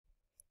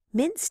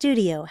Mint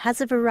Studio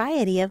has a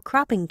variety of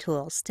cropping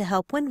tools to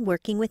help when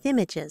working with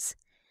images.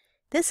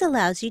 This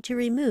allows you to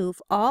remove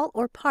all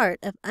or part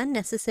of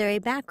unnecessary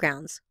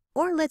backgrounds,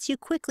 or lets you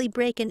quickly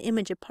break an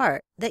image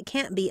apart that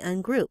can't be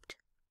ungrouped.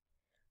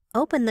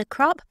 Open the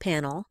Crop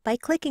panel by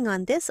clicking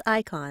on this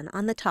icon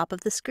on the top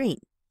of the screen.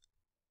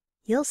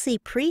 You'll see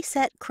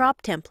preset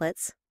crop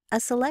templates, a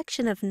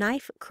selection of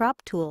knife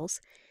crop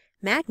tools,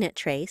 magnet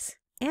trace,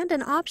 and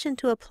an option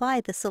to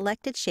apply the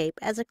selected shape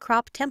as a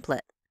crop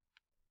template.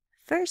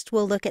 First,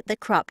 we'll look at the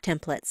crop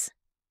templates.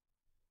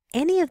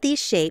 Any of these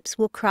shapes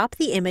will crop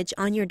the image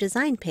on your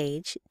design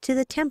page to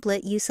the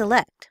template you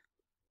select.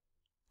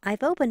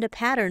 I've opened a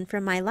pattern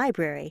from my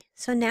library,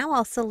 so now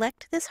I'll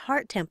select this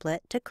heart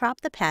template to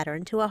crop the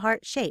pattern to a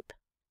heart shape.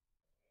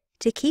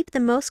 To keep the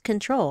most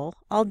control,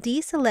 I'll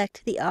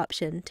deselect the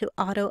option to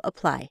Auto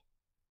Apply.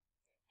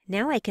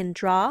 Now I can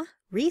draw,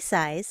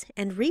 resize,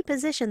 and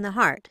reposition the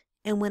heart,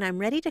 and when I'm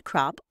ready to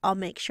crop, I'll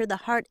make sure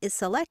the heart is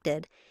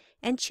selected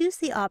and choose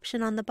the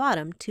option on the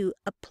bottom to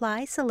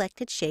Apply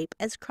Selected Shape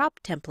as Crop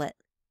Template.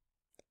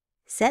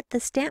 Set the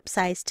stamp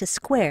size to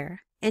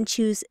square and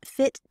choose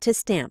Fit to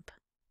Stamp.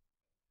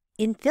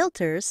 In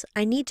Filters,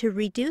 I need to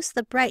reduce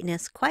the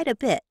brightness quite a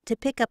bit to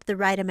pick up the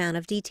right amount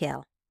of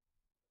detail.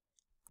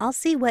 I'll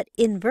see what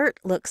Invert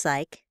looks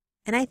like,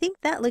 and I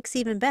think that looks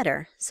even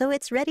better, so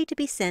it's ready to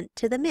be sent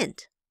to the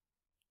Mint.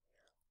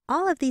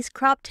 All of these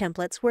crop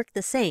templates work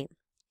the same.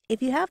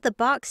 If you have the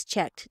box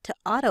checked to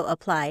Auto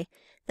Apply,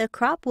 the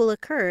crop will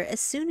occur as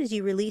soon as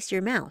you release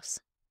your mouse.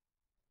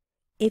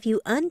 If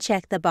you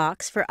uncheck the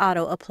box for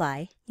Auto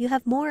Apply, you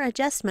have more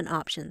adjustment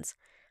options,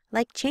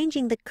 like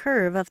changing the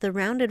curve of the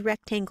rounded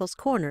rectangle's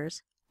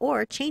corners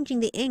or changing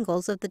the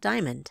angles of the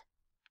diamond.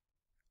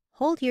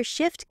 Hold your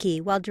Shift key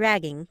while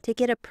dragging to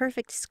get a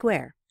perfect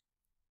square.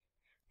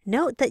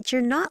 Note that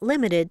you're not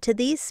limited to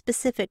these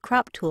specific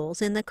crop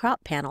tools in the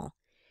Crop panel.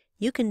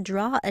 You can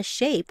draw a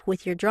shape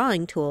with your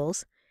drawing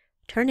tools,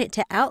 turn it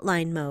to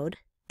outline mode,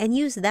 and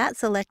use that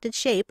selected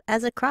shape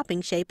as a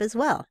cropping shape as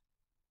well.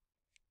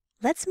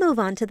 Let's move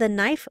on to the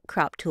knife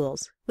crop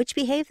tools, which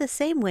behave the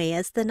same way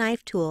as the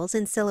knife tools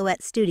in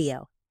Silhouette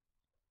Studio.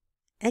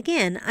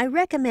 Again, I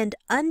recommend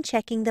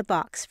unchecking the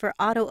box for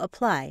Auto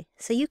Apply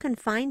so you can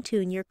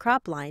fine-tune your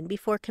crop line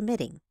before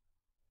committing.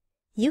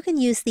 You can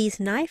use these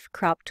knife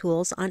crop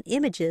tools on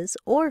images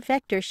or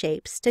vector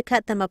shapes to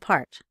cut them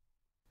apart.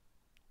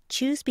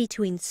 Choose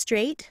between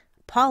Straight,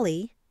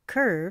 Poly,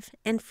 Curve,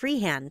 and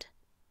Freehand.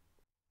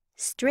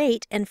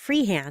 Straight and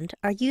Freehand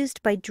are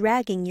used by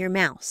dragging your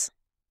mouse.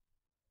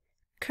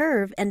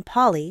 Curve and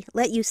Poly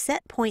let you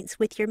set points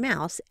with your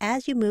mouse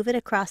as you move it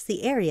across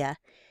the area,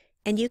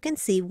 and you can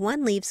see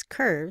one leaves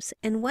curves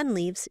and one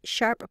leaves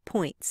sharp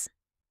points.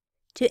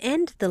 To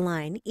end the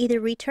line, either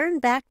return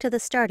back to the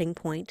starting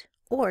point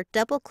or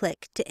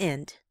double-click to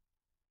end.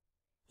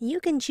 You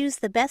can choose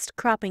the best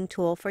cropping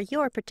tool for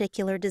your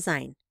particular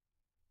design.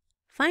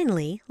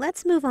 Finally,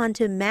 let's move on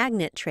to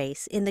Magnet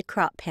Trace in the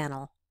Crop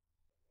panel.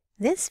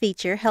 This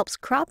feature helps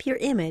crop your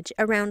image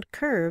around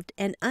curved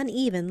and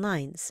uneven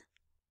lines.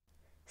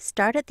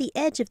 Start at the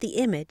edge of the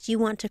image you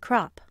want to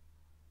crop.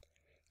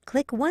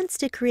 Click once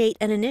to create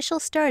an initial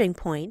starting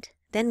point,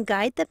 then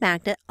guide the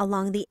magnet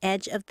along the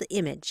edge of the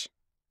image.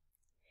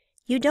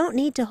 You don't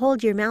need to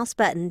hold your mouse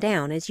button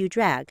down as you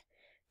drag.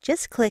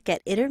 Just click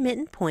at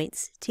intermittent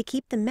points to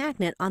keep the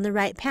magnet on the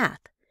right path.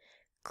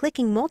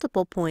 Clicking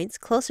multiple points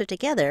closer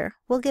together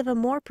will give a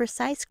more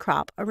precise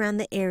crop around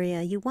the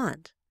area you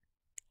want.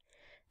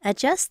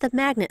 Adjust the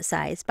magnet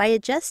size by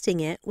adjusting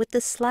it with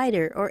the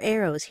slider or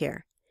arrows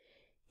here.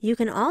 You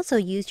can also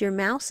use your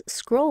mouse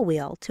scroll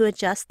wheel to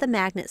adjust the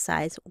magnet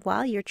size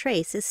while your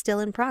trace is still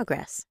in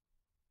progress.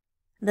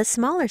 The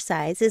smaller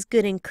size is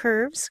good in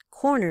curves,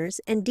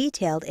 corners, and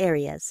detailed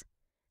areas.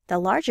 The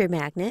larger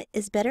magnet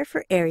is better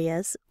for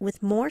areas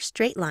with more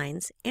straight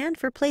lines and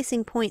for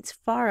placing points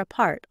far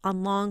apart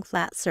on long,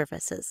 flat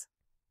surfaces.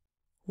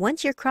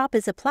 Once your crop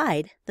is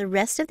applied, the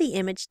rest of the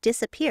image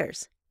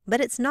disappears, but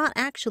it's not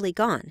actually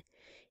gone.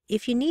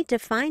 If you need to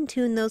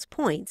fine-tune those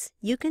points,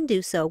 you can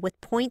do so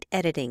with point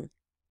editing.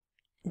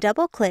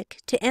 Double-click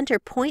to enter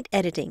point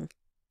editing.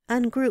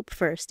 Ungroup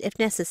first if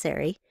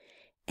necessary,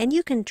 and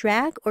you can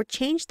drag or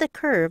change the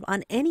curve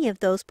on any of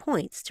those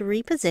points to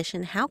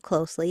reposition how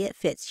closely it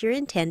fits your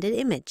intended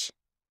image.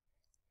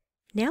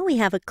 Now we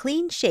have a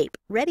clean shape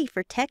ready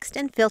for text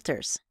and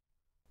filters.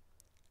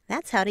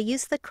 That's how to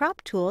use the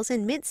crop tools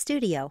in Mint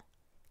Studio.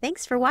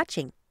 Thanks for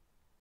watching.